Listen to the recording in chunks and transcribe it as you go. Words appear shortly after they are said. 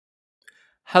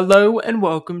Hello and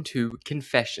welcome to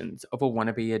Confessions of a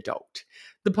Wannabe Adult,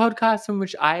 the podcast in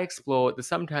which I explore the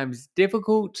sometimes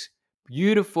difficult,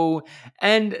 beautiful,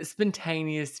 and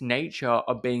spontaneous nature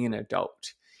of being an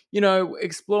adult.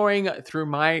 Exploring through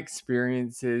my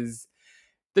experiences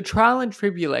the trial and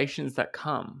tribulations that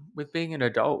come with being an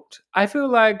adult. I feel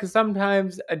like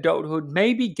sometimes adulthood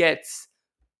maybe gets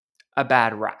a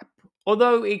bad rap.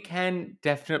 Although it can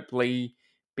definitely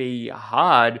be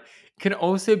hard, it can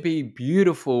also be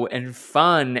beautiful and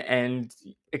fun and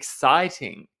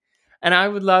exciting. And I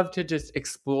would love to just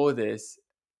explore this.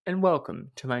 And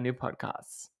welcome to my new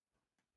podcast.